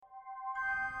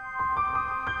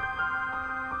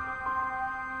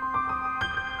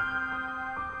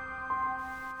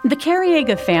The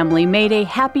Careaga family made a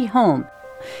happy home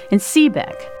in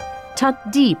Seabeck,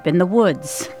 tucked deep in the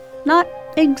woods, not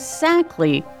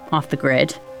exactly off the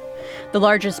grid. The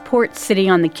largest port city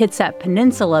on the Kitsap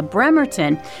Peninsula,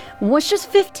 Bremerton, was just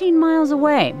 15 miles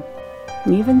away.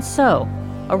 Even so,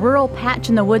 a rural patch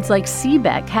in the woods like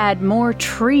Seabeck had more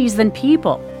trees than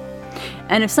people.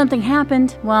 And if something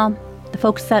happened, well, the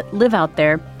folks that live out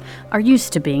there are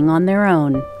used to being on their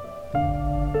own.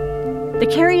 The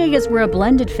Careagas were a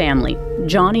blended family.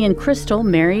 Johnny and Crystal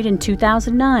married in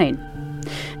 2009.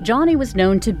 Johnny was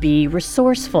known to be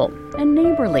resourceful and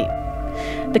neighborly,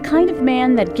 the kind of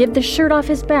man that give the shirt off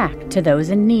his back to those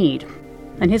in need.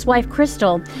 And his wife,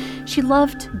 Crystal, she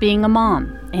loved being a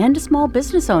mom and a small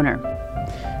business owner.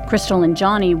 Crystal and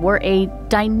Johnny were a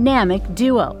dynamic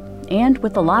duo, and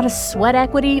with a lot of sweat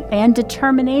equity and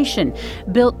determination,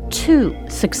 built 2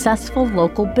 successful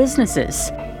local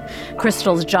businesses.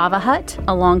 Crystal's Java Hut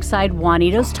alongside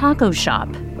Juanito's Taco Shop.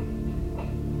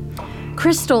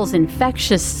 Crystal's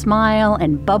infectious smile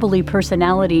and bubbly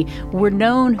personality were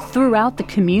known throughout the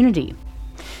community.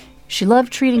 She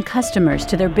loved treating customers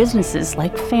to their businesses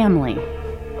like family.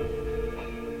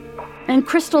 And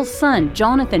Crystal's son,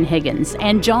 Jonathan Higgins,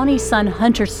 and Johnny's son,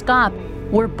 Hunter Scott,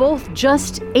 were both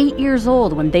just 8 years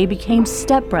old when they became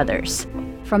stepbrothers.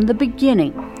 From the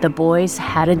beginning, the boys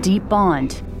had a deep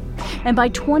bond. And by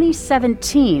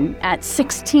 2017, at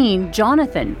 16,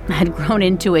 Jonathan had grown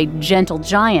into a gentle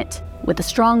giant with a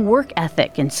strong work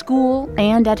ethic in school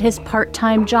and at his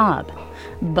part-time job.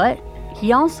 But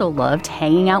he also loved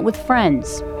hanging out with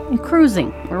friends and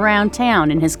cruising around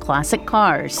town in his classic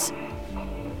cars.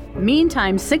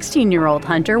 Meantime, 16-year-old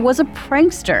Hunter was a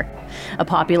prankster, a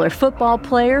popular football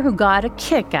player who got a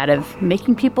kick out of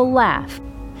making people laugh.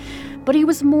 But he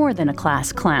was more than a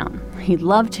class clown. He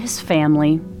loved his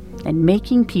family and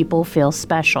making people feel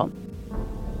special.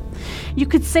 You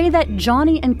could say that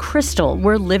Johnny and Crystal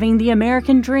were living the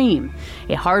American dream,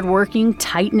 a hardworking,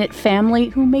 tight-knit family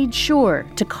who made sure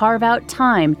to carve out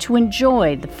time to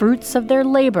enjoy the fruits of their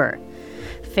labor.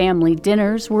 Family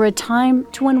dinners were a time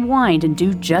to unwind and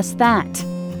do just that.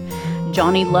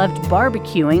 Johnny loved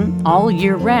barbecuing all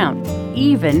year round,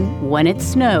 even when it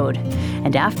snowed.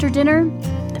 And after dinner,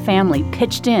 the family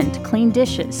pitched in to clean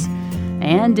dishes.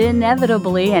 And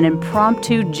inevitably, an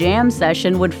impromptu jam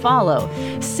session would follow,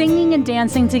 singing and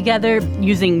dancing together,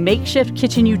 using makeshift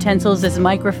kitchen utensils as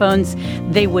microphones.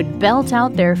 They would belt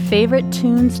out their favorite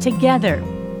tunes together.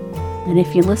 And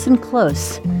if you listen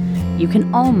close, you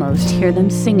can almost hear them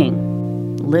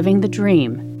singing, living the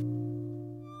dream.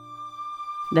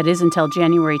 That is until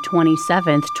January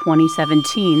 27th,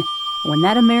 2017, when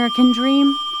that American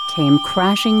dream came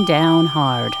crashing down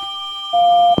hard.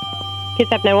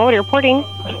 Kitsap 911 reporting.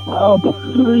 Oh,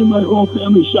 my whole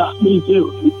family shot me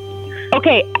too.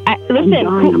 Okay, listen.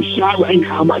 I'm shot right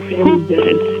now. My family's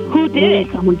dead. Who did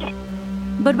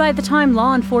it? But by the time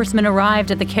law enforcement arrived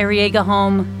at the Careaga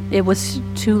home, it was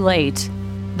too late.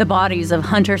 The bodies of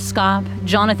Hunter Scott,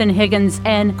 Jonathan Higgins,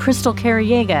 and Crystal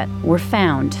Careaga were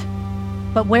found.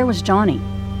 But where was Johnny?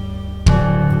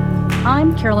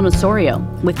 I'm Carolyn Osorio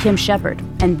with Kim Shepard,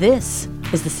 and this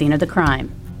is the scene of the crime.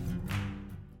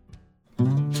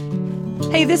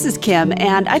 Hey, this is Kim,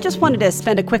 and I just wanted to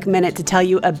spend a quick minute to tell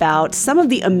you about some of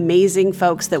the amazing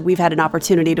folks that we've had an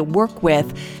opportunity to work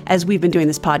with as we've been doing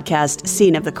this podcast,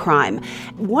 Scene of the Crime.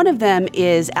 One of them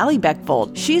is Allie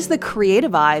Beckfold. She's the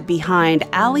creative eye behind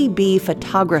Allie B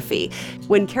Photography.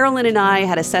 When Carolyn and I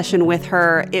had a session with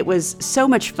her, it was so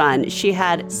much fun. She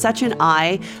had such an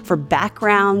eye for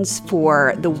backgrounds,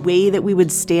 for the way that we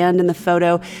would stand in the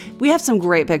photo. We have some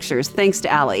great pictures, thanks to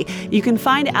Allie. You can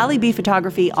find Allie B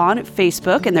Photography on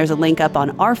Facebook, and there's a link up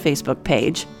on our Facebook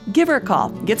page. Give her a call.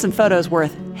 Get some photos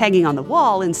worth hanging on the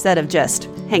wall instead of just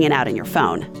hanging out in your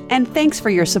phone. And thanks for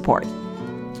your support.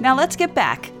 Now let's get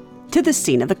back to the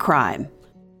scene of the crime.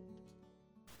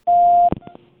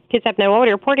 Kitsap 911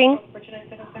 reporting.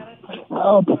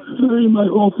 Oh, my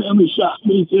whole family shot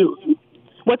me too.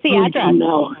 What's the address?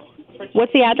 Now.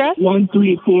 What's the address?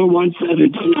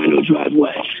 13417 Tenino Drive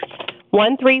West.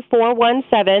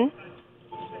 13417.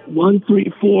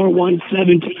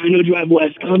 13417 Tenino Drive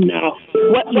West. Come now.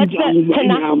 What's the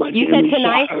you said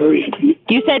tonight?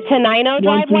 You said Tenino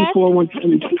Drive West?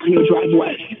 13417 Tenino Drive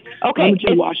West. Okay.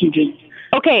 Edmonton, Washington.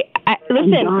 Okay,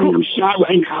 listen. I'm shot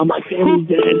right now. My family's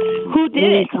dead. Who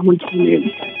did it? Someone came in.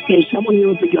 There's someone here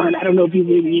with a gun. I don't know if you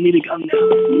need to come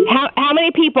now. How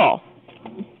many people?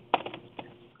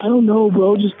 I don't know,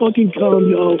 bro. Just fucking come,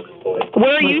 yo.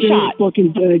 Where are you shot?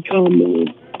 Fucking dead. Come,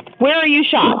 man. Where are you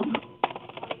shot?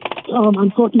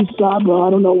 I'm fucking shot, bro. I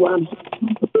don't know where I'm.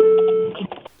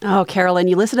 Oh, Carolyn,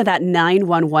 you listen to that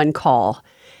 911 call.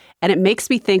 And it makes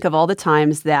me think of all the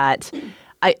times that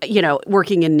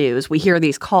working in news, we hear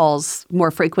these calls more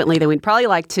frequently than we'd probably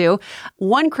like to.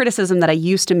 One criticism that I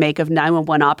used to make of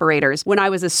 911 operators when I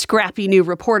was a scrappy new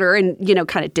reporter and,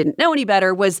 kind of didn't know any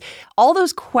better was all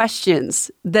those questions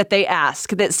that they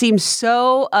ask that seem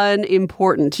so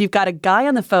unimportant. You've got a guy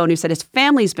on the phone who said his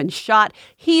family's been shot.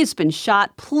 He's been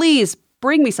shot. Please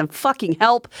bring me some fucking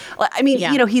help. I mean,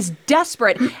 he's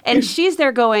desperate. And she's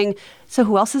there going, so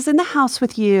who else is in the house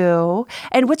with you?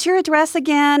 And what's your address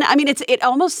again? I mean, it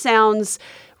almost sounds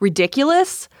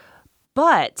ridiculous,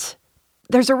 but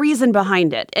there's a reason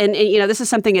behind it. And this is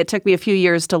something it took me a few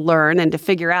years to learn and to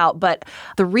figure out. But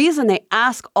the reason they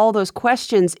ask all those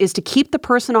questions is to keep the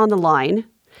person on the line,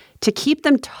 to keep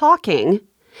them talking.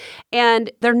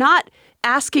 And they're not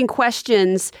asking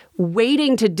questions,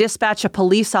 waiting to dispatch a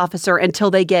police officer until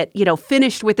they get,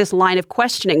 finished with this line of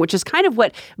questioning, which is kind of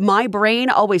what my brain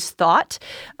always thought.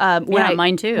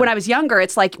 Mine too. When I was younger,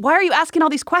 it's like, why are you asking all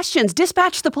these questions?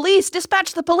 Dispatch the police,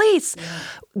 dispatch the police. Yeah.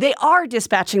 They are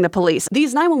dispatching the police.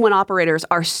 These 911 operators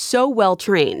are so well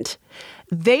trained.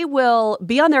 They will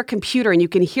be on their computer, and you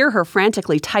can hear her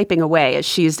frantically typing away as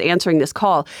she's answering this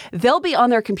call. They'll be on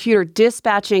their computer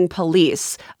dispatching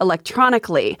police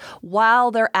electronically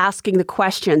while they're asking the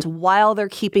questions, while they're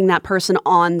keeping that person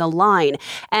on the line.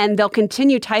 And they'll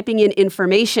continue typing in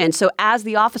information. So as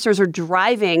the officers are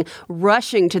driving,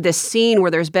 rushing to this scene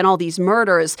where there's been all these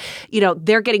murders,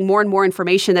 they're getting more and more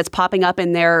information that's popping up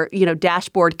in their,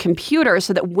 dashboard computer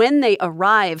so that when they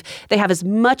arrive, they have as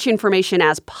much information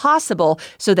as possible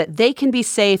so that they can be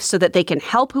safe, so that they can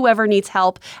help whoever needs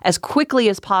help as quickly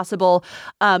as possible.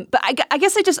 But I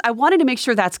guess I wanted to make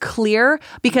sure that's clear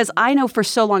because I know for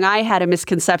so long I had a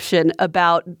misconception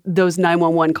about those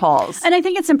 911 calls. And I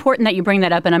think it's important that you bring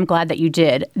that up, and I'm glad that you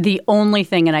did. The only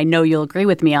thing, and I know you'll agree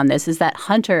with me on this, is that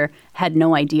Hunter had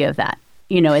no idea of that.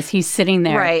 As he's sitting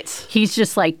there, right. He's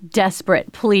just like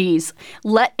desperate. Please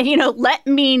let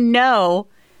me know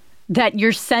that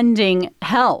you're sending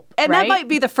help. And right? That might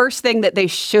be the first thing that they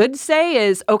should say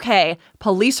is, okay,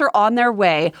 police are on their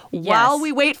way. Yes. While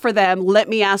we wait for them, let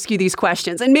me ask you these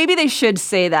questions. And maybe they should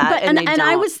say that. And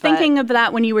I was thinking of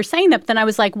that when you were saying that, but then I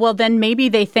was like, well, then maybe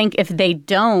they think if they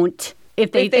don't,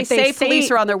 if they say police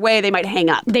are on their way, they might hang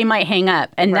up. They might hang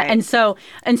up. And right. and so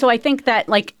I think that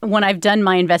like when I've done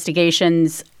my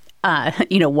investigations,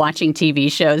 watching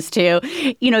TV shows too,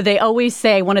 they always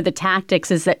say one of the tactics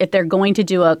is that if they're going to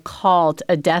do a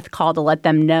death call to let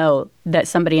them know that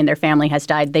somebody in their family has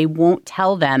died, they won't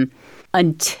tell them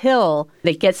until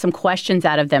they get some questions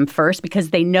out of them first, because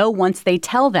they know once they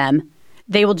tell them,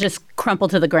 they will just crumple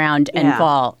to the ground and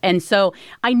fall. And so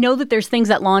I know that there's things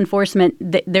that law enforcement,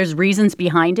 there's reasons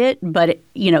behind it, but,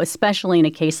 especially in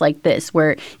a case like this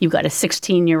where you've got a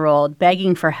 16-year-old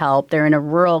begging for help, they're in a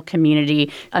rural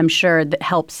community, I'm sure that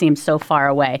help seems so far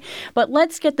away. But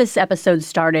let's get this episode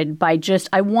started by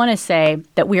I want to say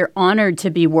that we are honored to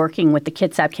be working with the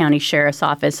Kitsap County Sheriff's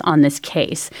Office on this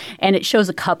case. And it shows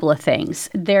a couple of things.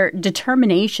 Their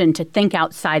determination to think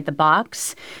outside the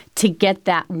box to get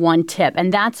that one tip.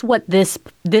 And that's what this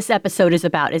episode is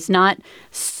about. It's not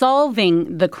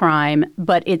solving the crime,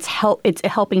 but it's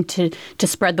helping to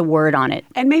spread the word on it.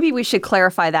 And maybe we should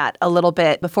clarify that a little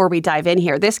bit before we dive in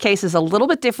here. This case is a little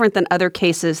bit different than other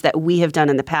cases that we have done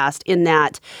in the past in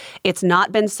that it's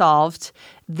not been solved.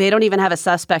 They don't even have a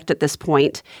suspect at this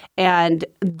point. And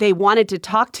they wanted to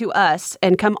talk to us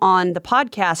and come on the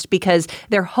podcast because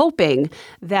they're hoping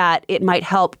that it might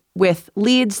help with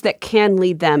leads that can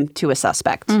lead them to a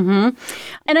suspect. Mm-hmm.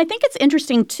 And I think it's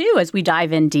interesting, too, as we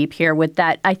dive in deep here with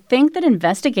that, I think that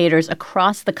investigators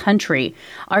across the country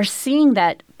are seeing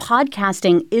that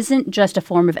podcasting isn't just a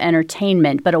form of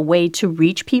entertainment, but a way to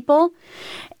reach people.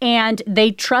 And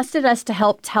they trusted us to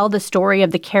help tell the story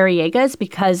of the Careagas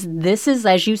because this is,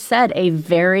 as you said, a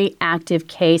very active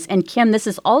case. And Kim, this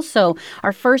is also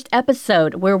our first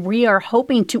episode where we are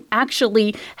hoping to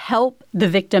actually help the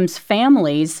victims'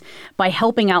 families by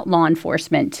helping out law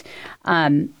enforcement.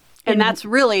 And that's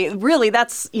really,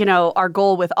 that's, our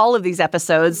goal with all of these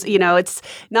episodes. It's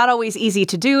not always easy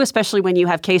to do, especially when you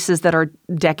have cases that are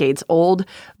decades old.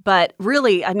 But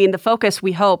really, the focus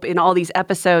we hope in all these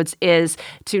episodes is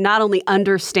to not only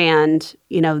understand,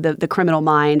 the criminal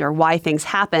mind or why things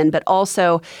happen, but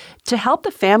also to help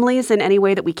the families in any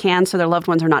way that we can so their loved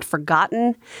ones are not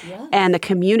forgotten and the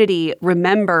community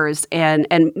remembers and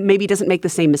maybe doesn't make the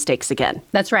same mistakes again.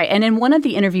 That's right. And in one of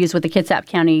the interviews with the Kitsap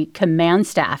County command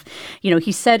staff,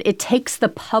 he said it takes the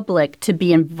public to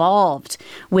be involved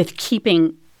with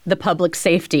keeping the public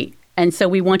safety. And so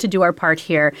we want to do our part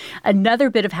here.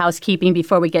 Another bit of housekeeping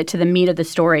before we get to the meat of the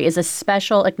story is a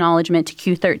special acknowledgement to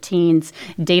Q13's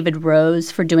David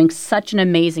Rose for doing such an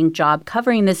amazing job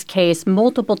covering this case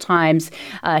multiple times.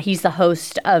 He's the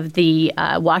host of the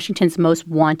Washington's Most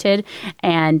Wanted,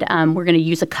 and we're going to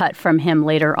use a cut from him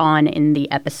later on in the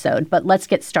episode. But let's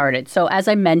get started. So as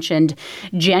I mentioned,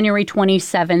 January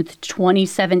 27th,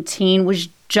 2017 was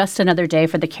just another day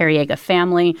for the Careaga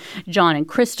family. John and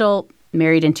Crystal,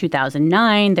 married in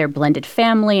 2009, their blended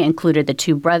family included the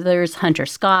two brothers, Hunter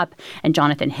Scott and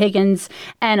Jonathan Higgins.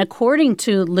 And according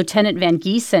to Lieutenant Van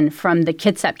Giesen from the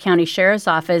Kitsap County Sheriff's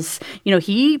Office,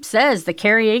 he says the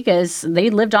Careagas, they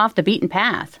lived off the beaten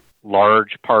path.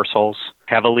 Large parcels,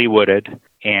 heavily wooded,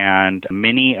 and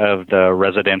many of the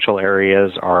residential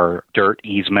areas are dirt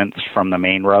easements from the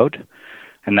main road.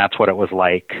 And that's what it was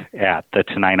like at the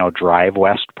Tenino Drive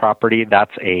West property.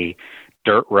 That's a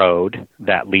dirt road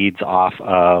that leads off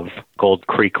of Gold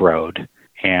Creek Road.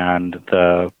 And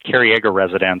the Careaga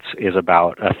residence is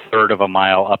about a third of a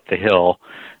mile up the hill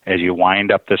as you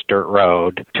wind up this dirt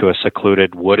road to a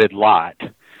secluded wooded lot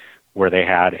where they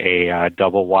had a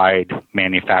double-wide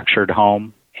manufactured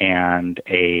home and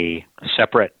a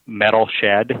separate metal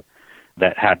shed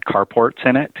that had carports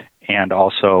in it and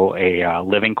also a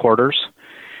living quarters.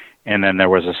 And then there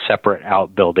was a separate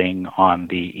outbuilding on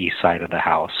the east side of the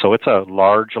house. So it's a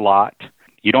large lot.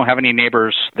 You don't have any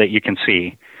neighbors that you can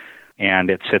see, and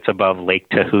it sits above Lake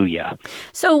Tahuya.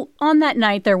 So on that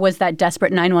night, there was that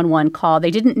desperate 911 call.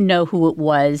 They didn't know who it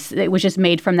was. It was just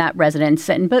made from that residence.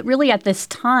 But really at this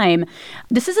time,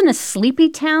 this isn't a sleepy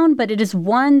town, but it is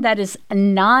one that is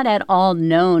not at all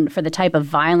known for the type of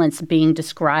violence being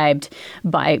described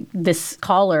by this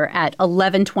caller at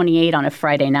 11:28 on a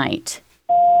Friday night.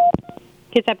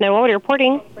 Kitsap 911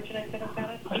 reporting.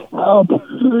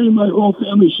 My whole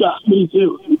family shot me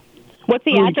too. What's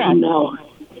the address?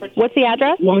 What's the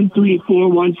address?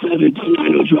 13417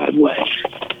 Tenino Drive West.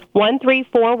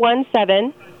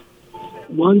 13417.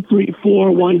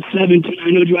 13417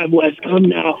 Tenino Drive West. Come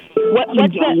now. What's the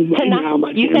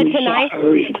tonight? You said tonight.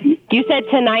 You said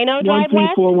Tenino Drive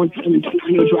West. 13417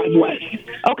 Tenino Drive West.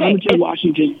 Okay.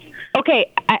 Washington.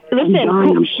 Okay, listen.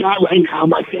 I'm shot right now.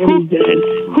 My family's dead.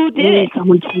 Who did it?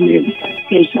 Someone came in.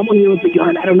 There's someone here with a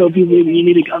gun. I don't know if you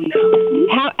need to come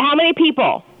now. How many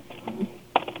people?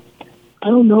 I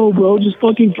don't know, bro. Just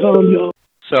fucking come, yo.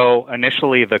 So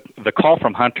initially, the call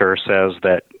from Hunter says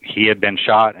that he had been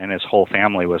shot and his whole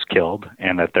family was killed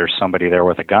and that there's somebody there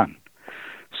with a gun.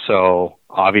 So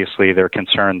obviously, they're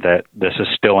concerned that this is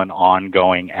still an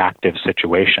ongoing, active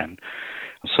situation.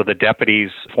 So the deputies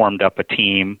formed up a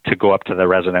team to go up to the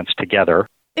residence together.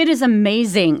 It is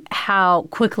amazing how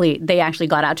quickly they actually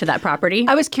got out to that property.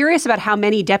 I was curious about how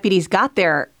many deputies got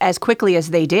there as quickly as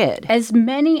they did. As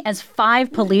many as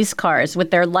 5 police cars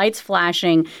with their lights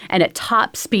flashing, and at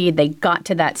top speed, they got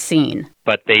to that scene.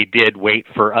 But they did wait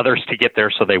for others to get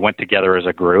there, so they went together as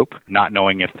a group, not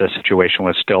knowing if the situation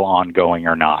was still ongoing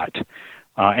or not.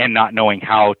 And not knowing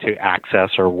how to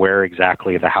access or where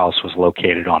exactly the house was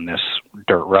located on this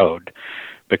dirt road.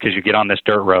 Because you get on this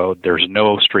dirt road, there's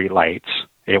no street lights.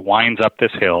 It winds up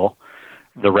this hill.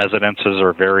 The residences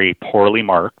are very poorly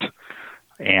marked.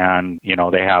 And,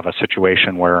 they have a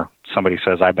situation where somebody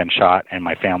says, I've been shot and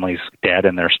my family's dead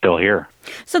and they're still here.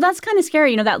 So that's kind of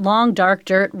scary. That long, dark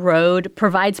dirt road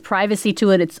provides privacy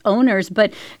to its owners,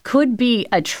 but could be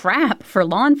a trap for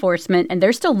law enforcement. And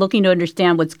they're still looking to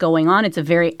understand what's going on. It's a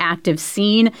very active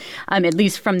scene, at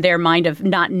least from their mind of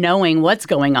not knowing what's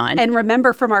going on. And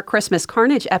remember from our Christmas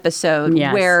Carnage episode,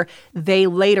 yes, where they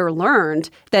later learned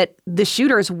that the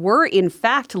shooters were in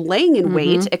fact laying in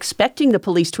wait, expecting the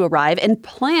police to arrive and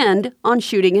planned on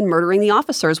shooting and murdering the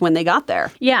officers when they got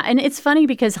there. Yeah, and it's funny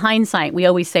because hindsight, we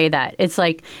always say that. It's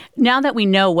like, now that we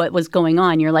know what was going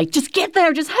on, you're like, just get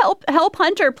there, just help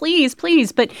Hunter, please.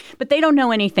 But they don't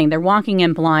know anything. They're walking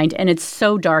in blind, and it's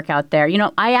so dark out there.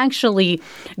 I actually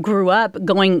grew up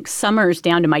going summers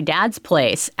down to my dad's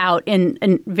place out in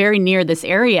very near this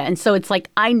area. And so it's like,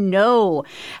 I know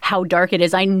how dark it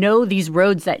is. I know these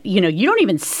roads that, you don't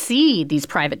even see these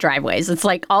private driveways. It's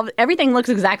like everything looks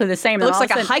exactly the same. It looks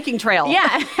like a hiking trail.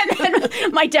 Yeah. And then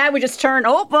my dad would just turn,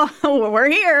 we're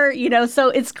here, so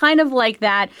it's kind of like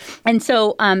that. And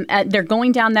so they're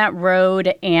going down that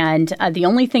road, and the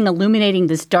only thing illuminating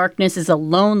this darkness is a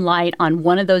lone light on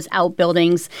one of those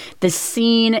outbuildings. The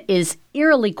scene is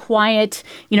eerily quiet.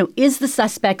 Is the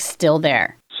suspect still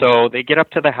there? So they get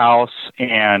up to the house,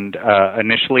 and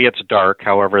initially it's dark.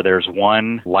 However, there's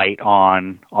one light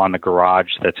on the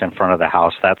garage that's in front of the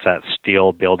house. That's that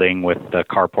steel building with the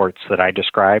carports that I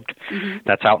described. Mm-hmm.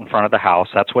 That's out in front of the house.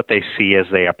 That's what they see as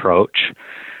they approach.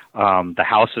 The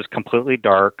house is completely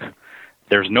dark.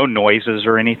 There's no noises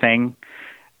or anything.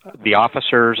 The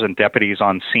officers and deputies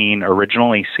on scene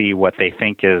originally see what they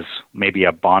think is maybe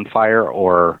a bonfire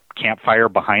or campfire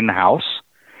behind the house.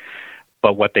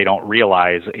 But what they don't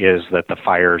realize is that the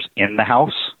fire's in the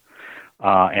house.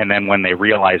 And then when they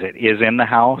realize it is in the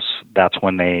house, that's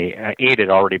when aid had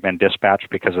already been dispatched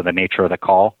because of the nature of the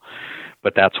call.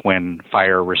 But that's when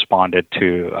fire responded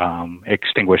to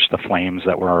extinguish the flames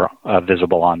that were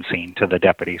visible on scene to the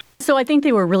deputies. So I think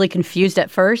they were really confused at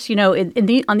first. You know,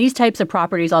 on these types of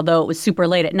properties, although it was super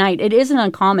late at night, it isn't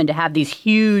uncommon to have these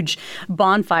huge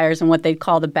bonfires in what they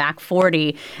call the back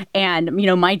 40. And, you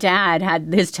know, my dad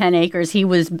had his 10 acres. He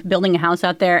was building a house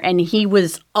out there, and he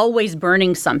was always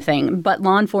burning something. But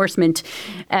law enforcement,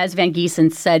 as Van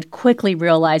Giesen said, quickly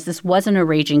realized this wasn't a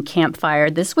raging campfire.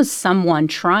 This was someone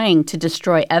trying to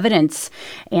destroy evidence.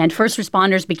 And first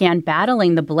responders began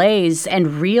battling the blaze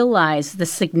and realized the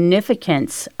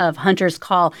significance of Hunter's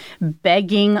call,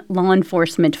 begging law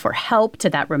enforcement for help to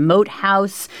that remote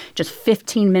house just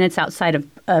 15 minutes outside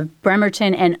of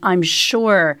Bremerton. And I'm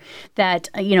sure that,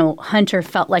 you know, Hunter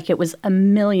felt like it was a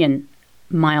million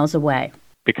miles away.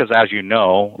 Because as you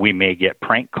know, we may get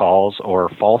prank calls or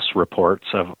false reports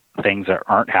of things that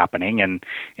aren't happening. And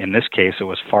in this case, it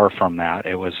was far from that.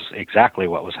 It was exactly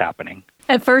what was happening.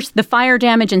 At first, the fire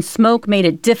damage and smoke made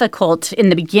it difficult in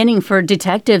the beginning for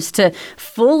detectives to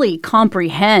fully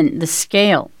comprehend the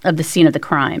scale of the scene of the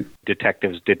crime.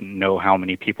 Detectives didn't know how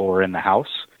many people were in the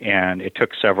house, and it took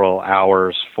several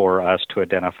hours for us to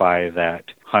identify that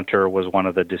Hunter was one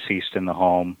of the deceased in the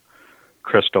home,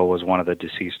 Crystal was one of the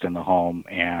deceased in the home,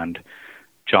 and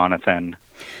Jonathan.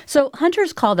 So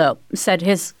Hunter's call, though, said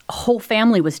his whole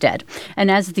family was dead.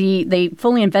 And as they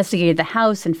fully investigated the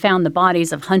house and found the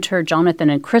bodies of Hunter, Jonathan,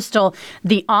 and Crystal,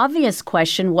 the obvious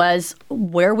question was,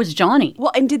 where was Johnny?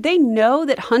 Well, and did they know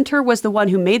that Hunter was the one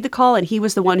who made the call and he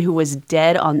was the one who was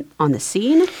dead on the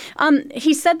scene?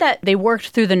 He said that they worked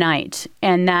through the night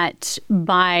and that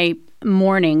by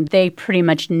morning, they pretty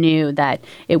much knew that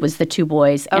it was the two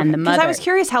boys and the mother. Because I was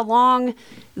curious how long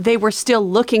they were still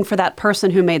looking for that person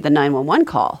who made the 911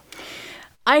 call.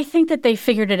 I think that they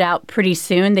figured it out pretty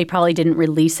soon. They probably didn't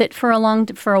release it for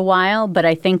a while, but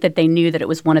I think that they knew that it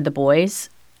was one of the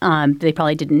boys. They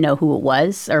probably didn't know who it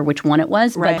was or which one it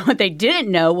was. Right. But what they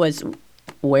didn't know was,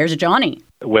 where's Johnny?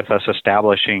 With us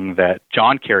establishing that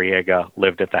John Careaga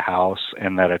lived at the house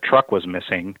and that a truck was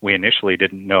missing, we initially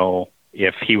didn't know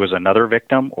if he was another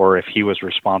victim or if he was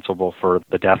responsible for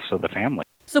the deaths of the family.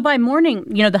 So by morning,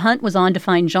 you know, the hunt was on to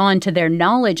find John. To their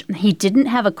knowledge, he didn't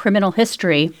have a criminal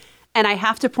history. And I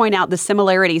have to point out the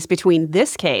similarities between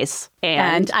this case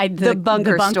and the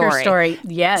bunker story.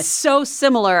 Yes. So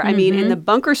similar. Mm-hmm. I mean, in the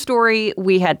bunker story,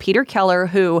 we had Peter Keller,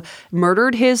 who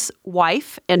murdered his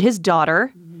wife and his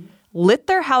daughter, lit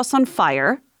their house on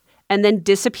fire, and then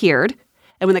disappeared.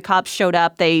 And when the cops showed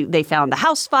up, they found the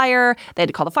house fire. They had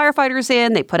to call the firefighters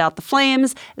in. They put out the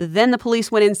flames. Then the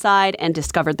police went inside and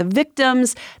discovered the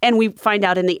victims. And we find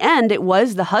out in the end it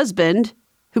was the husband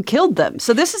who killed them.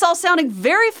 So this is all sounding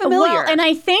very familiar. Well, and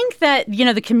I think that, you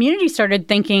know, the community started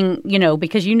thinking, you know,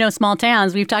 because you know small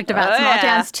towns, we've talked about small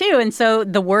towns too. And so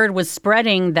the word was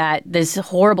spreading that this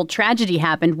horrible tragedy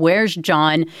happened. Where's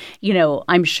John? You know,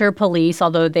 I'm sure police,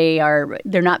 although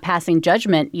they're not passing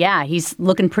judgment. Yeah, he's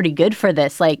looking pretty good for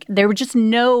this. Like, there were just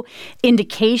no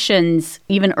indications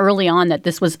even early on that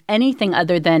this was anything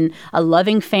other than a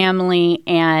loving family.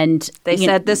 And they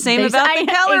said the same about the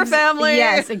Keller family.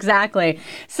 Yes, exactly.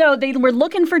 So they were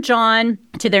looking for John.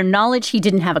 To their knowledge, he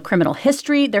didn't have a criminal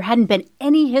history. There hadn't been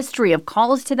any history of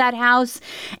calls to that house.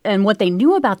 And what they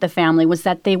knew about the family was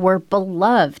that they were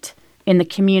beloved in the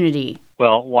community.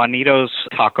 Well, Juanito's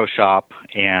Taco Shop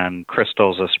and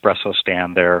Crystal's Espresso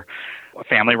Stand, they're a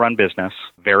family-run business,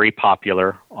 very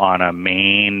popular on a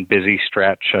main busy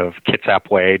stretch of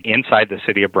Kitsap Way inside the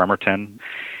city of Bremerton.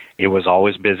 It was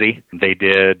always busy. They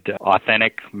did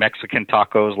authentic Mexican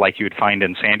tacos like you'd find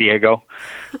in San Diego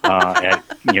at,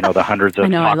 you know, the hundreds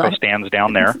of taco stands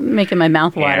down there. It's making my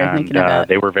mouth water thinking about it.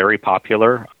 They were very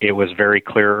popular. It was very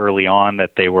clear early on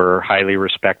that they were highly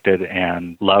respected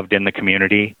and loved in the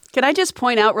community. Can I just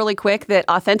point out really quick that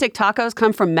authentic tacos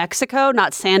come from Mexico,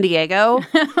 not San Diego?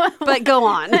 But go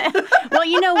on. Well,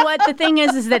 you know what? The thing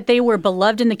is that they were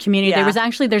beloved in the community.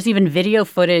 Yeah. There's even video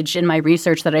footage in my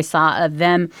research that I saw of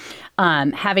them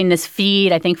having this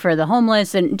feed, I think, for the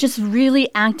homeless, and just really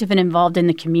active and involved in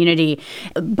the community.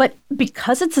 But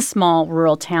because it's a small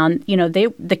rural town,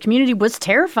 the community was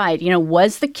terrified.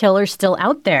 Was the killer still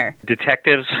out there?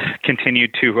 Detectives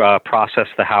continued to process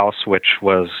the house, which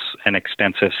was an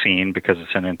extensive scene because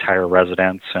it's an entire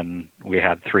residence, and we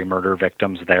had 3 murder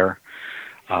victims there.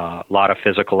 A lot of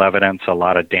physical evidence, a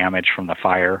lot of damage from the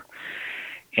fire.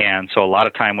 And so a lot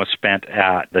of time was spent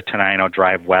at the Tenino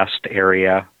Drive West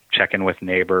area, checking with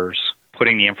neighbors,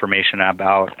 putting the information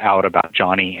out about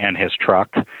Johnny and his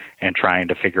truck, and trying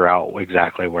to figure out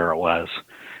exactly where it was.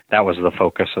 That was the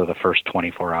focus of the first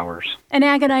 24 hours. An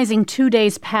agonizing 2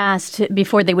 days passed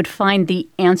before they would find the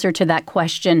answer to that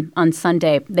question on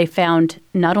Sunday. They found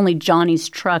not only Johnny's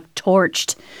truck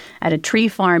torched at a tree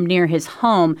farm near his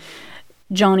home,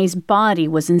 Johnny's body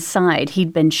was inside.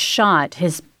 He'd been shot,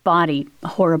 his body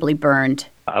horribly burned.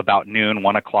 About noon,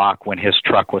 1 o'clock, when his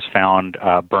truck was found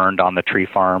burned on the tree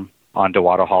farm on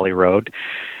Dewata-Holly Road.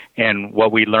 And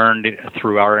what we learned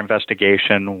through our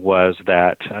investigation was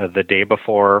that the day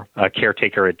before, a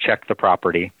caretaker had checked the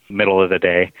property, middle of the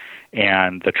day,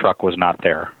 and the truck was not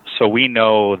there. So we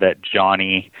know that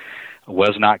Johnny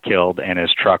was not killed and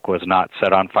his truck was not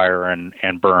set on fire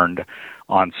and burned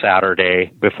on Saturday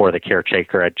before the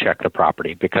caretaker had checked the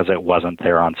property, because it wasn't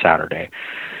there on Saturday.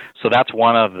 So that's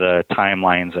one of the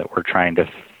timelines that we're trying to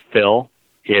fill,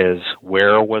 is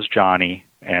where was Johnny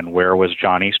and where was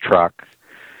Johnny's truck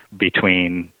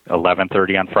between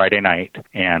 11:30 on Friday night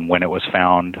and when it was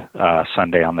found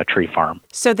Sunday on the tree farm.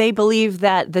 So they believe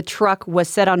that the truck was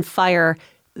set on fire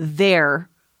there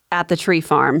at the tree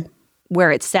farm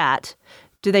where it sat.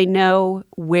 Do they know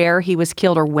where he was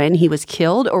killed or when he was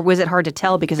killed, or was it hard to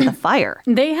tell because of the fire?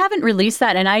 They haven't released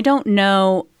that, and I don't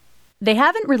know. They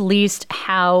haven't released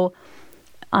how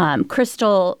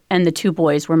Crystal and the 2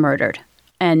 boys were murdered,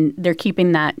 and they're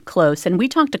keeping that close. And we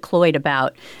talked to Cloyd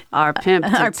about our pimp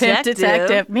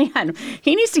detective. Man,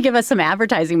 he needs to give us some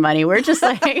advertising money. We're just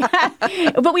like,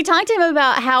 but we talked to him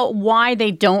about why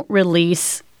they don't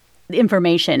release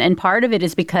information, and part of it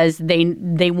is because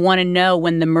they want to know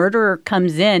when the murderer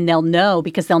comes in, they'll know,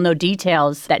 because they'll know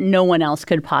details that no one else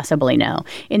could possibly know.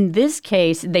 In this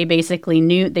case, they basically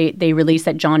knew, they released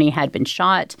that Johnny had been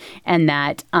shot and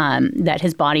that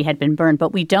his body had been burned,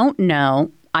 but we don't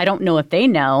know. I don't know if they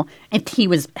know if he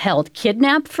was held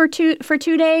kidnapped for two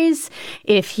days,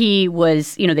 if he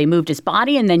was, they moved his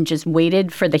body and then just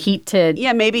waited for the heat to...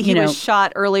 Yeah, maybe he was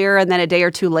shot earlier and then a day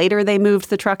or 2 later they moved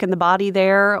the truck and the body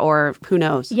there, or who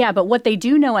knows? Yeah, but what they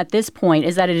do know at this point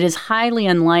is that it is highly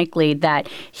unlikely that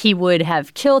he would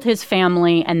have killed his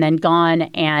family and then gone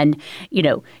and,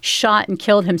 shot and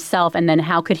killed himself, and then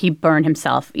how could he burn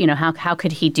himself? How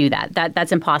could he do that?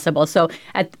 That's impossible. So,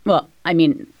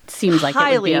 seems like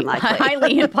highly it would be unlikely.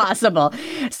 Highly impossible.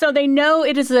 So they know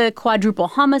it is a quadruple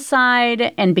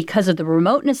homicide, and because of the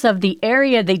remoteness of the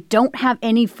area, they don't have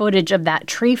any footage of that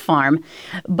tree farm,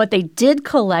 but they did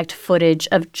collect footage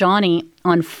of Johnny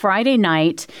on Friday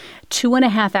night,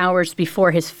 2.5 hours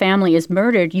before his family is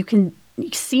murdered. You can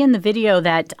see in the video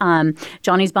that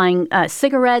Johnny's buying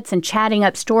cigarettes and chatting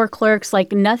up store clerks.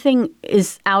 Like, nothing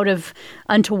is out of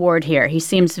untoward here. He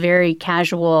seems very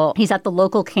casual. He's at the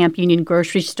local Camp Union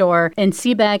grocery store in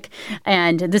Seabeck,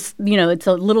 and this, it's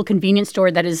a little convenience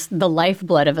store that is the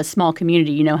lifeblood of a small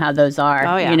community. You know how those are.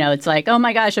 Oh, yeah. It's like, oh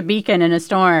my gosh, a beacon in a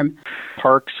storm.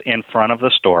 Parks in front of the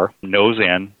store, nose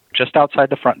in, just outside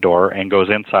the front door, and goes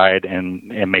inside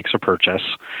and makes a purchase.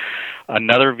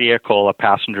 Another vehicle, a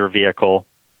passenger vehicle,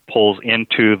 pulls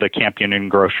into the Camp Union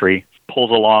grocery,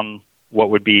 pulls along what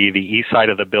would be the east side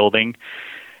of the building,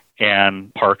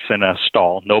 and parks in a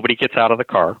stall. Nobody gets out of the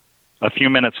car. A few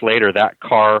minutes later, that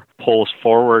car pulls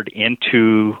forward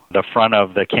into the front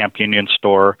of the Camp Union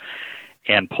store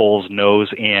and pulls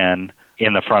nose in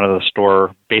the front of the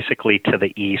store, basically to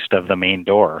the east of the main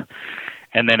door.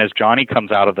 And then as Johnny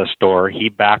comes out of the store, he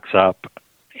backs up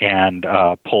and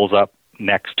pulls up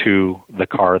next to the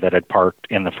car that had parked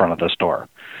in the front of the store.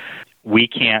 We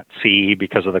can't see,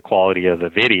 because of the quality of the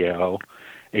video,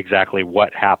 exactly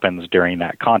what happens during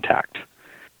that contact.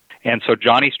 And so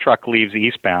Johnny's truck leaves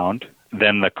eastbound.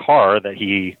 Then the car that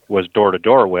he was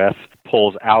door-to-door with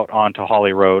pulls out onto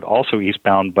Holly Road, also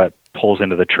eastbound, but pulls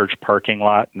into the church parking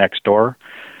lot next door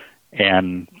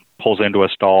and pulls into a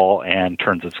stall and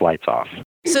turns its lights off.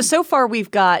 So far we've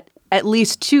got at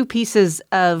least 2 pieces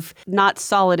of not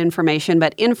solid information,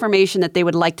 but information that they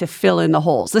would like to fill in the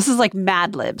holes. This is like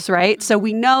Mad Libs, right? So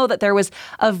we know that there was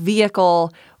a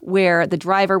vehicle where the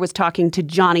driver was talking to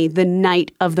Johnny the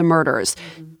night of the murders.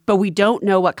 but we don't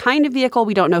know what kind of vehicle.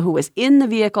 We don't know who was in the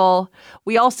vehicle.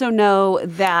 We also know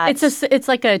that it's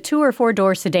like a 2 or 4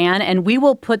 door sedan, and we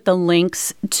will put the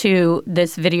links to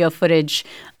this video footage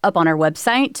up on our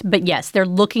website. But yes, they're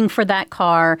looking for that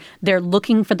car. They're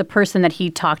looking for the person that he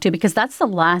talked to, because that's the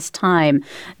last time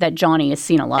that Johnny is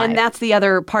seen alive. And that's the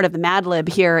other part of the Mad Lib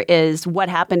here, is what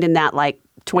happened in that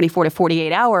 24 to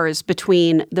 48 hours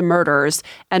between the murders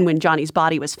and when Johnny's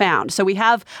body was found. So we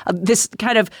have this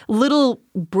kind of little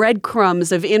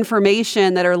breadcrumbs of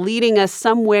information that are leading us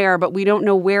somewhere, but we don't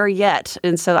know where yet.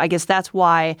 And so I guess that's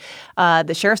why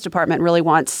the Sheriff's Department really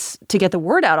wants to get the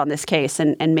word out on this case.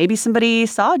 And maybe somebody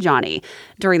saw Johnny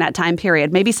during that time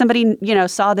period. Maybe somebody,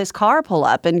 saw this car pull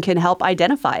up and can help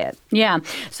identify it. Yeah.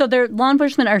 So law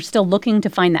enforcement are still looking to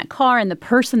find that car and the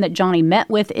person that Johnny met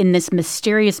with in this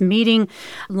mysterious meeting.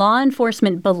 Law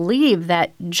enforcement believe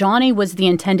that Johnny was the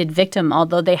intended victim,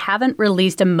 although they haven't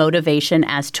released a motivation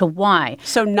as to why.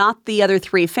 So not the other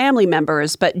 3 family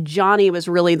members, but Johnny was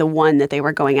really the one that they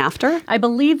were going after? I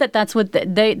believe that that's what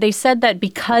they said, that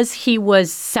because he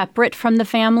was separate from the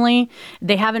family,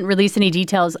 they haven't released any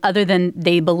details other than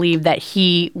they believe that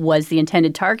he was the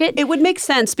intended target. It would make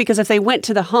sense, because if they went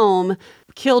to the home,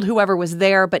 killed whoever was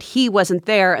there, but he wasn't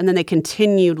there, and then they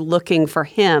continued looking for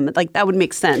him, that would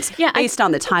make sense based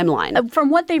on the timeline. From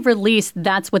what they've released,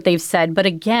 that's what they've said. But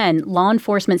again, law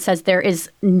enforcement says there is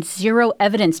zero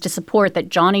evidence to support that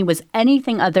Johnny was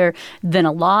anything other than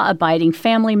a law-abiding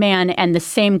family man, and the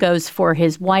same goes for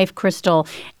his wife, Crystal,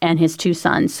 and his 2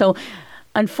 sons. So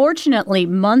unfortunately,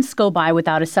 months go by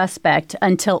without a suspect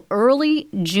until early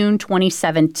June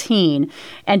 2017.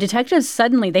 And detectives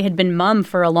suddenly, they had been mum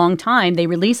for a long time. They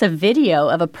release a video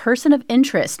of a person of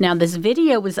interest. Now, this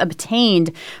video was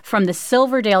obtained from the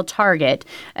Silverdale Target.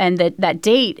 And that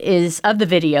date is of the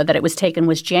video that it was taken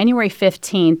was January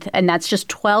 15th. And that's just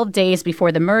 12 days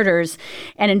before the murders.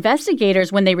 And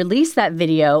investigators, when they released that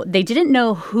video, they didn't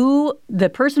know who the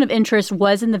person of interest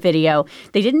was in the video.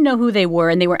 They didn't know who they were.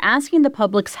 And they were asking the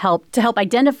public's help to help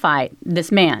identify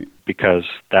this man. Because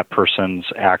that person's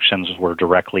actions were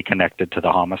directly connected to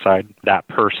the homicide. That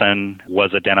person was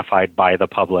identified by the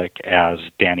public as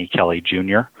Danny Kelly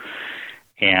Jr.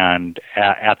 And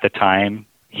at the time,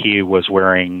 he was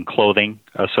wearing clothing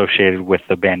associated with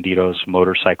the Banditos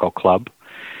Motorcycle Club.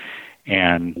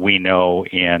 And we know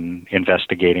in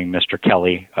investigating Mr.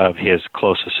 Kelly of his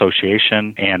close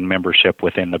association and membership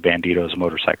within the Banditos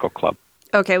Motorcycle Club.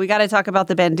 Okay, we got to talk about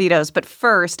the Banditos. But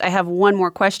first, I have one more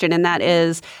question, and that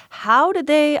is, how did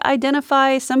they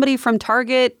identify somebody from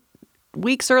Target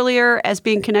weeks earlier as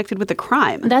being connected with the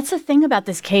crime? That's the thing about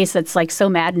this case that's so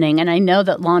maddening. And I know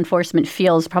that law enforcement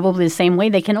feels probably the same way.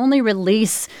 They can only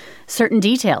release certain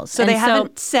details. So they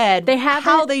haven't said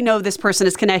how they know this person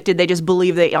is connected. They just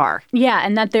believe they are. Yeah,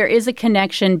 and that there is a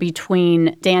connection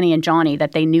between Danny and Johnny,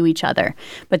 that they knew each other.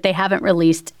 But they haven't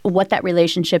released what that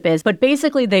relationship is. But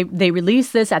basically, they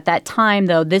released this at that time,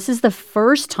 though. This is the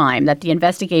first time that the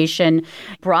investigation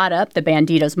brought up the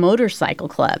Banditos Motorcycle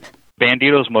Club.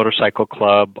 Banditos Motorcycle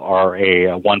Club are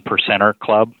a one-percenter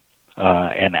club,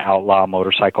 an outlaw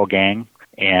motorcycle gang,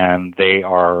 and they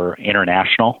are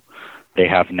international. They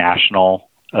have national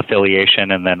affiliation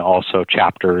and then also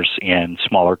chapters in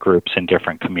smaller groups in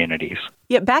different communities.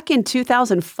 Yeah, back in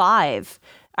 2005,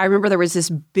 I remember there was this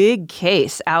big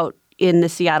case out in the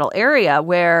Seattle area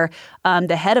where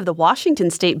the head of the Washington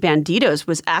State Banditos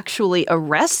was actually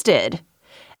arrested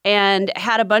and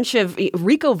had a bunch of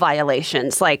RICO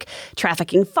violations, like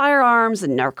trafficking firearms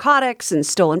and narcotics and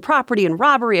stolen property and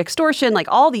robbery, extortion,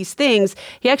 all these things.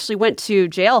 He actually went to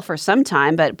jail for some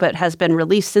time, but has been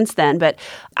released since then. But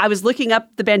I was looking up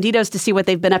the Banditos to see what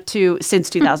they've been up to since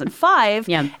 2005.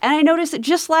 Yeah. And I noticed that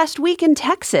just last week in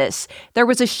Texas, there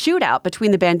was a shootout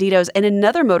between the Banditos and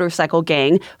another motorcycle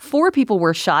gang. 4 people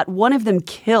were shot, one of them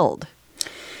killed.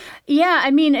 Yeah,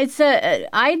 I mean,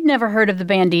 I'd never heard of the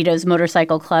Banditos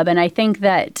Motorcycle Club, and I think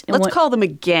that... Let's call them a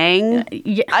gang.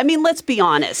 Yeah. I mean, let's be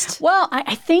honest. Well,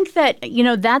 I think that,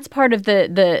 that's part of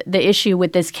the issue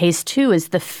with this case, too, is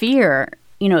the fear,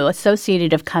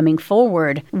 associated of coming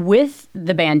forward with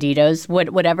the Banditos,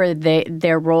 whatever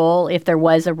their role, if there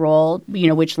was a role,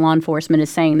 which law enforcement is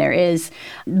saying there is.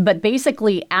 But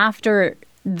basically, after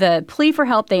the plea for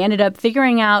help, they ended up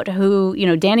figuring out who,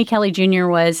 Danny Kelly Jr.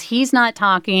 was. He's not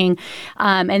talking.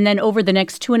 And then over the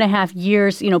next 2.5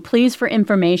 years, pleas for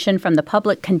information from the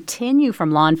public continue from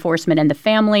law enforcement and the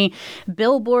family.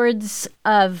 Billboards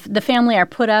of the family are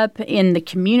put up in the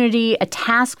community. A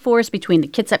task force between the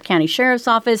Kitsap County Sheriff's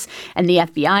Office and the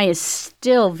FBI is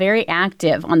still very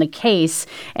active on the case.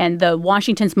 And the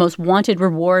Washington's Most Wanted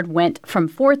reward went from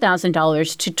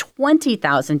 $4,000 to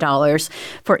 $20,000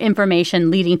 for information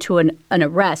leading to an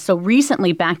arrest. So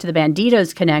recently, back to the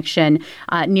Bandidos connection,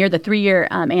 near the 3-year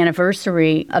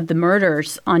anniversary of the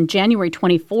murders on January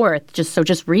 24th,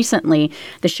 just recently,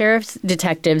 the sheriff's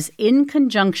detectives, in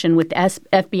conjunction with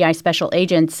FBI special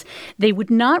agents, they would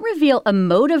not reveal a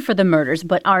motive for the murders,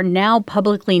 but are now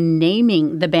publicly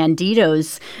naming the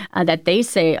Bandidos that they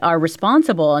say are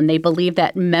responsible. And they believe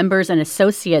that members and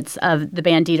associates of the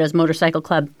Bandidos Motorcycle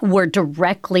Club were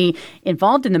directly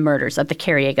involved in the murders of the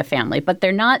Careaga family. But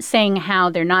they're not saying how,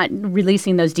 they're not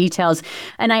releasing those details.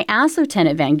 And I asked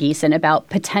Lieutenant Van Giesen about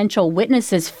potential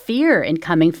witnesses' fear in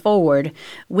coming forward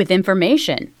with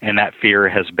information. And that fear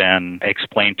has been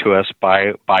explained to us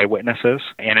by witnesses,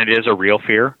 and it is a real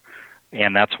fear.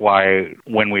 And that's why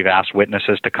when we've asked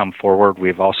witnesses to come forward,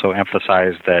 we've also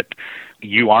emphasized that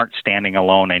you aren't standing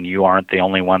alone and you aren't the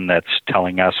only one that's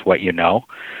telling us what you know.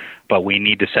 But we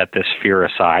need to set this fear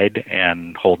aside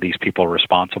and hold these people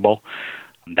responsible.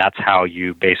 That's how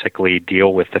you basically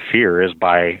deal with the fear, is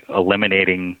by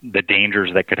eliminating the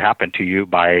dangers that could happen to you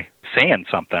by saying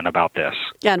something about this.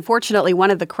 Yeah, unfortunately,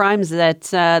 one of the crimes that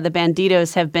the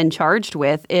Bandidos have been charged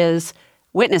with is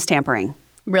witness tampering.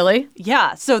 Really?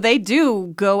 Yeah. So they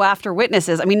do go after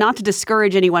witnesses. I mean, not to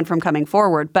discourage anyone from coming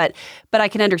forward, but I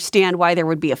can understand why there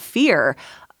would be a fear.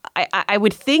 I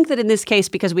would think that in this case,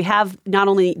 because we have not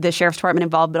only the Sheriff's Department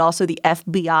involved, but also the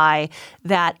FBI,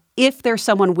 that if there's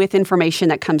someone with information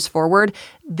that comes forward,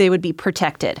 they would be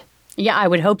protected. Yeah, I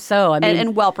would hope so. I mean,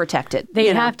 and well protected.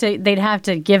 They'd have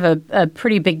to give a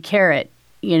pretty big carrot,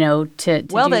 to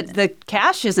well, the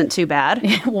cash isn't too bad.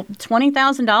 Well,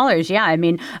 $20,000. Yeah. I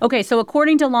mean, okay. So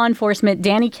according to law enforcement,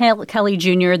 Danny Kelly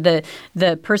Jr.,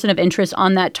 the person of interest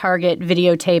on that target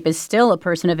videotape, is still a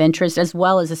person of interest, as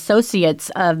well as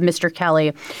associates of Mr.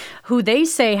 Kelly, who they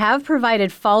say have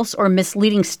provided false or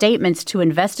misleading statements to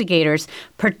investigators,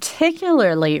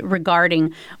 particularly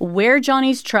regarding where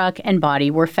Johnny's truck and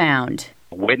body were found.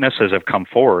 Witnesses have come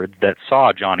forward that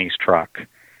saw Johnny's truck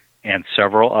and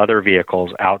several other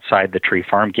vehicles outside the tree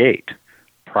farm gate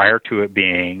prior to it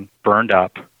being burned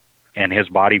up and his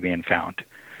body being found.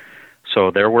 So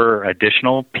there were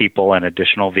additional people and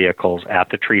additional vehicles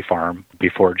at the tree farm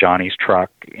before Johnny's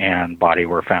truck and body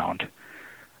were found.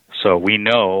 So we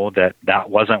know that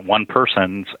that wasn't one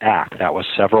person's act. That was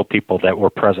several people that were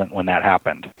present when that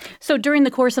happened. So during the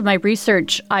course of my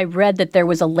research, I read that there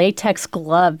was a latex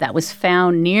glove that was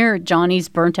found near Johnny's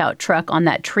burnt-out truck on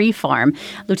that tree farm.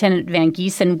 Lieutenant Van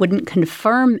Giesen wouldn't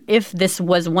confirm if this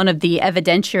was one of the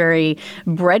evidentiary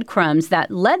breadcrumbs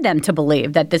that led them to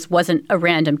believe that this wasn't a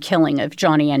random killing of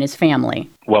Johnny and his family.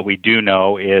 What we do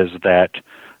know is that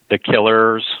the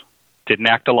killers didn't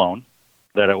act alone,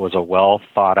 that it was a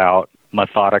well-thought-out,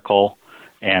 methodical,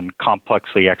 and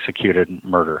complexly executed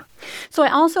murder. So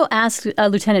I also asked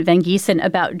Lieutenant Van Giesen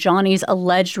about Johnny's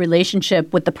alleged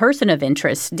relationship with the person of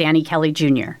interest, Danny Kelly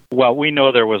Jr. Well, we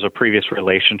know there was a previous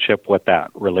relationship. What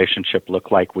that relationship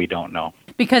looked like, we don't know.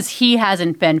 Because he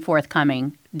hasn't been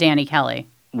forthcoming, Danny Kelly.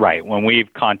 Right. When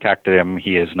we've contacted him,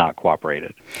 he has not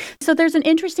cooperated. So there's an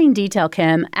interesting detail,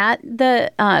 Kim. At the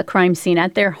crime scene,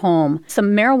 at their home,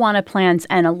 some marijuana plants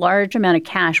and a large amount of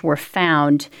cash were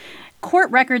found. Court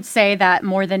records say that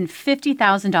more than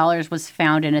 $50,000 was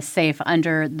found in a safe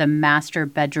under the master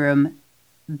bedroom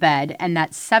bed, and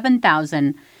that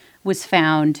 $7,000 was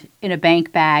found in a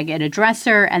bank bag and a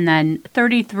dresser, and then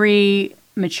 33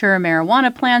 mature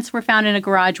marijuana plants were found in a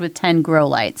garage with 10 grow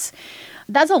lights.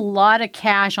 That's a lot of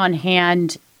cash on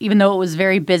hand, even though it was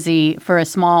very busy for a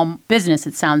small business,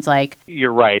 it sounds like.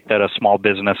 You're right that a small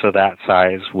business of that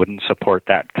size wouldn't support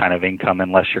that kind of income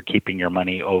unless you're keeping your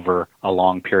money over a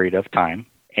long period of time.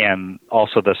 And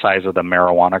also the size of the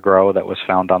marijuana grow that was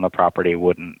found on the property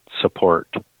wouldn't support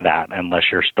that unless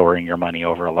you're storing your money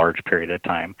over a large period of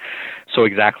time. So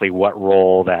exactly what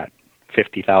role that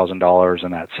 $50,000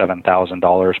 and that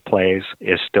 $7,000 plays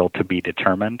is still to be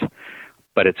determined.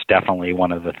 But it's definitely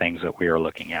one of the things that we are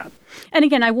looking at. And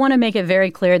again, I want to make it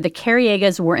very clear, the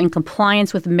Careagas were in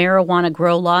compliance with marijuana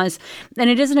grow laws, and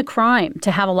it isn't a crime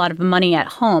to have a lot of money at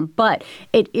home, but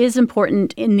it is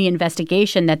important in the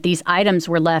investigation that these items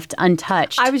were left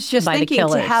untouched by the killers. I was just thinking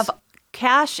to have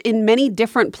cash in many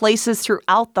different places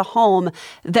throughout the home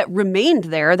that remained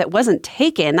there that wasn't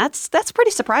taken. That's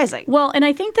pretty surprising. Well, and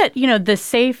I think that, the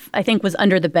safe, I think, was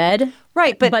under the bed.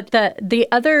 Right, but the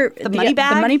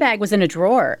money bag was in a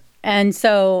drawer. And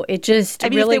so it just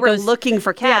if really they were looking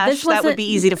for cash, that would be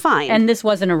easy to find. And this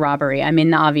wasn't a robbery. I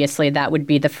mean, obviously that would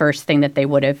be the first thing that they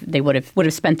would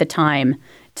have spent the time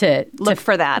to look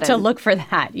for that. To look for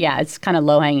that. Yeah, it's kind of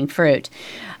low-hanging fruit.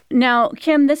 Now,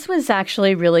 Kim, this was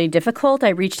actually really difficult. I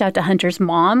reached out to Hunter's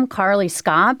mom, Carly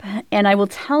Scott, and I will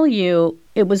tell you,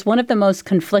 it was one of the most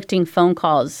conflicting phone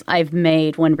calls I've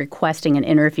made when requesting an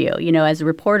interview. You know, as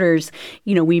reporters,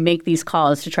 you know, we make these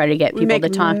calls to try to get people to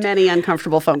talk. We make many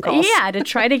uncomfortable phone calls. Yeah, to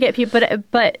try to get people.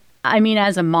 But I mean,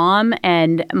 as a mom,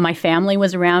 and my family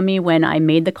was around me when I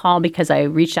made the call because I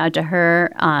reached out to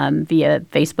her via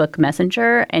Facebook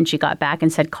Messenger, and she got back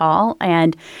and said call.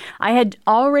 And I had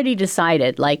already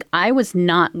decided, like, I was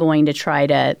not going to try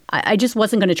to, I just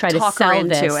wasn't going to try Talk to sell her into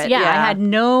this. it. Yeah, I had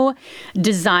no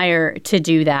desire to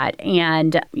do that.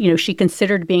 And, you know, she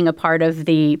considered being a part of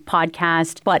the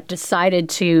podcast, but decided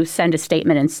to send a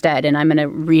statement instead. And I'm going to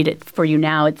read it for you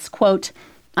now. It's, quote,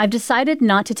 "I've decided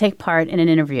not to take part in an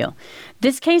interview.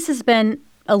 This case has been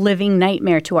a living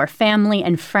nightmare to our family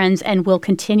and friends and will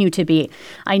continue to be.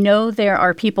 I know there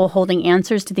are people holding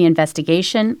answers to the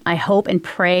investigation. I hope and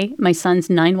pray my son's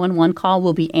 911 call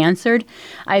will be answered.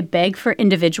 I beg for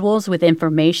individuals with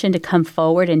information to come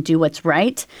forward and do what's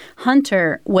right.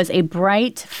 Hunter was a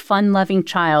bright, fun-loving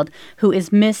child who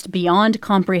is missed beyond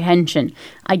comprehension.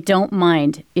 I don't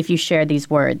mind if you share these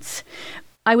words."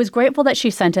 I was grateful that she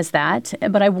sent us that,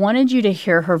 but I wanted you to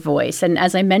hear her voice. And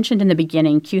as I mentioned in the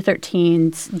beginning,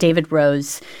 Q13's David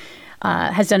Rose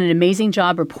has done an amazing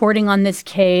job reporting on this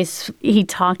case. He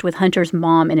talked with Hunter's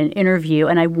mom in an interview,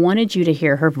 and I wanted you to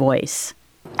hear her voice.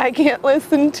 I can't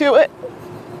listen to it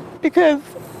because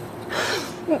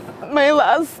my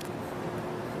last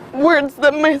words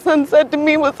that my son said to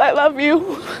me was, "I love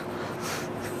you."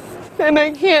 And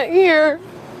I can't hear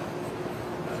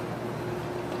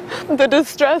the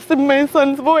distress in my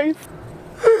son's voice.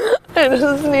 I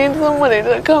just need somebody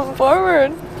to come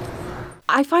forward.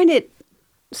 I find it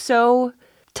so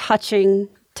touching,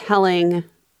 telling,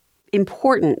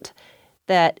 important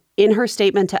that in her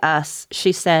statement to us,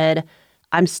 she said,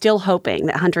 "I'm still hoping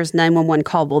that Hunter's 911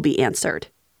 call will be answered."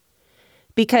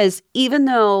 Because even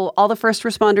though all the first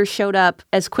responders showed up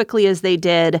as quickly as they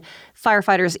did,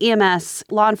 firefighters, EMS,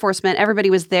 law enforcement, everybody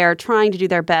was there trying to do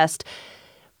their best.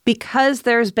 Because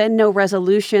there's been no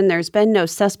resolution, there's been no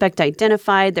suspect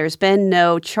identified, there's been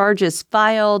no charges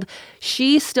filed,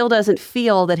 she still doesn't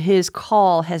feel that his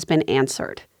call has been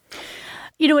answered.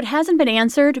 You know, it hasn't been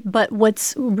answered, but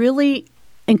what's really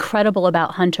incredible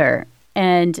about Hunter,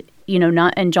 and, you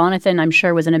know, and Jonathan, I'm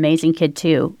sure, was an amazing kid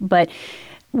too, but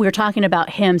we're talking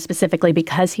about him specifically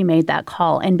because he made that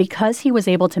call. And because he was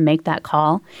able to make that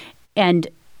call, and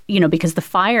you know, because the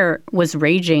fire was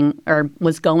raging or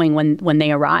was going when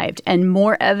they arrived, and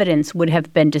more evidence would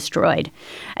have been destroyed.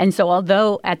 And so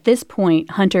although at this point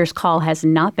Hunter's call has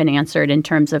not been answered in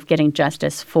terms of getting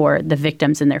justice for the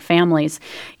victims and their families,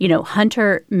 you know,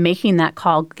 Hunter making that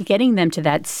call, getting them to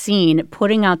that scene,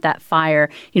 putting out that fire,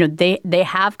 you know, they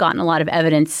have gotten a lot of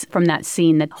evidence from that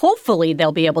scene that hopefully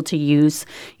they'll be able to use,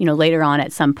 you know, later on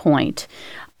at some point.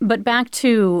 But back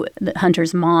to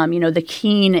Hunter's mom, you know, the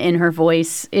keen in her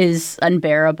voice is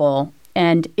unbearable.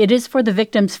 And it is for the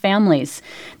victims' families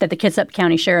that the Kitsap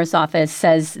County Sheriff's Office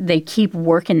says they keep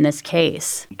working this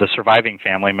case. The surviving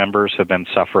family members have been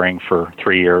suffering for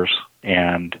 3 years,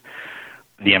 and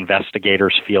the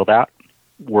investigators feel that.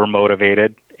 We're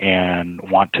motivated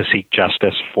and want to seek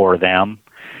justice for them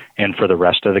and for the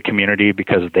rest of the community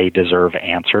because they deserve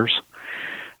answers.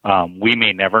 We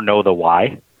may never know the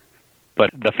why, but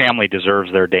the family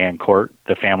deserves their day in court.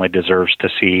 The family deserves to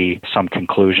see some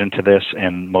conclusion to this,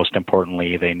 and most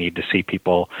importantly, they need to see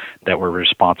people that were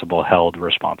responsible held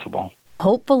responsible.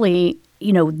 Hopefully,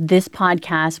 you know, this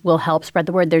podcast will help spread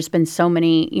the word. There's been so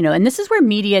many, you know, and this is where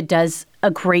media does a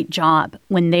great job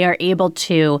when they are able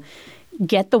to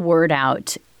get the word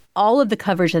out. All of the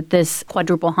coverage that this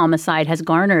quadruple homicide has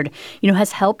garnered, you know,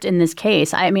 has helped in this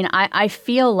case. I mean, I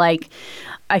feel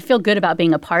good about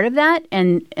being a part of that.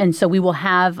 And so we will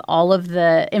have all of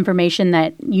the information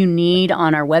that you need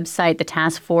on our website, the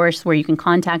task force, where you can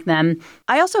contact them.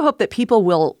 I also hope that people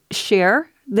will share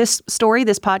this story,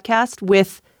 this podcast,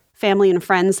 with family and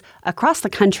friends across the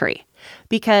country,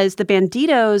 because the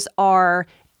Banditos are,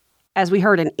 as we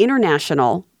heard, an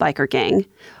international biker gang.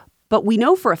 But we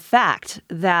know for a fact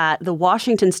that the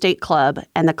Washington State Club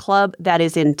and the club that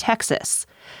is in Texas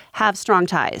have strong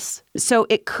ties. So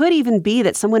it could even be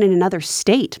that someone in another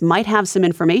state might have some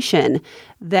information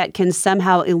that can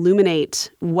somehow illuminate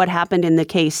what happened in the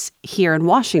case here in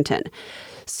Washington.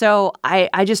 So I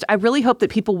really hope that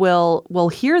people will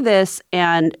hear this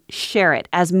and share it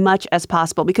as much as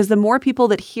possible, because the more people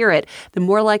that hear it, the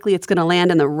more likely it's going to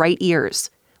land in the right ears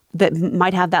that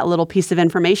might have that little piece of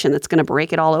information that's going to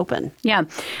break it all open. Yeah.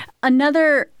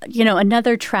 Another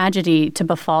tragedy to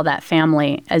befall that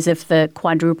family, as if the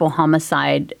quadruple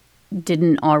homicide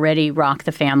didn't already rock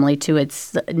the family to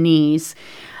its knees.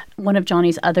 One of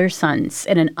Johnny's other sons,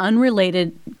 in an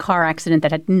unrelated car accident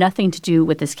that had nothing to do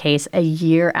with this case, a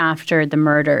year after the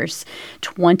murders,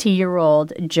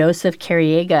 20-year-old Joseph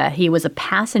Careaga, he was a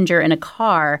passenger in a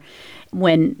car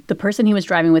when the person he was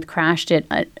driving with crashed at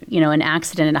an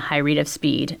accident at a high rate of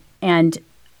speed. And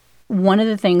one of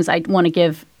the things I want to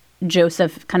give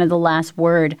Joseph kind of the last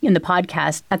word in the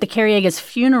podcast, at the Careaga's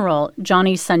funeral,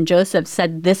 Johnny's son Joseph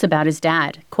said this about his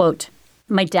dad, quote,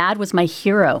 "My dad was my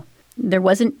hero. There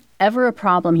wasn't ever a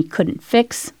problem he couldn't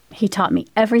fix. He taught me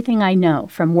everything I know,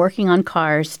 from working on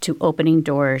cars to opening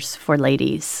doors for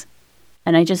ladies."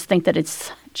 And I just think that it's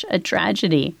such a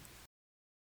tragedy.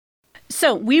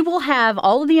 So we will have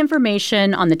all of the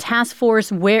information on the task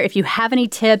force, where if you have any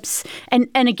tips, and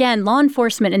again, law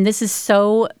enforcement, and this is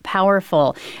so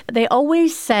powerful, they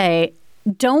always say,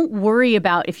 don't worry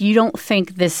about if you don't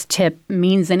think this tip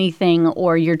means anything,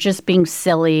 or you're just being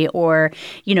silly, or,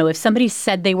 if somebody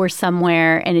said they were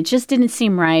somewhere and it just didn't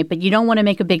seem right, but you don't want to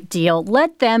make a big deal.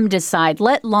 Let them decide.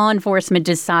 Let law enforcement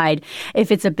decide if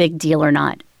it's a big deal or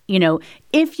not.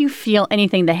 If you feel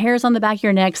anything, the hairs on the back of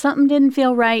your neck, something didn't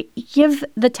feel right, give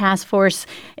the task force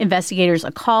investigators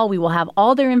a call. We will have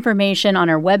all their information on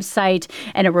our website,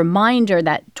 and a reminder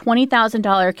that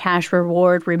 $20,000 cash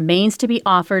reward remains to be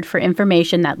offered for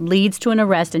information that leads to an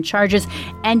arrest and charges,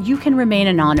 and you can remain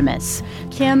anonymous.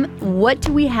 Kim, what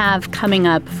do we have coming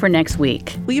up for next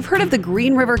week? Well, you've heard of the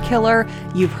Green River Killer,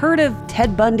 you've heard of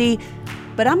Ted Bundy,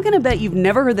 but I'm going to bet you've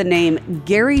never heard the name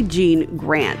Gary Gene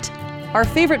Grant. Our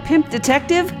favorite pimp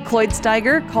detective, Cloyd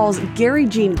Steiger, calls Gary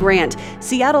Gene Grant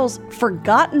Seattle's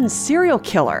forgotten serial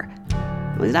killer.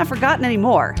 Well, he's not forgotten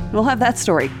anymore. We'll have that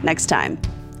story next time.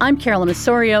 I'm Carolyn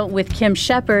Osorio with Kim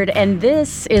Shepard, and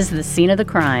this is The Scene of the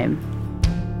Crime.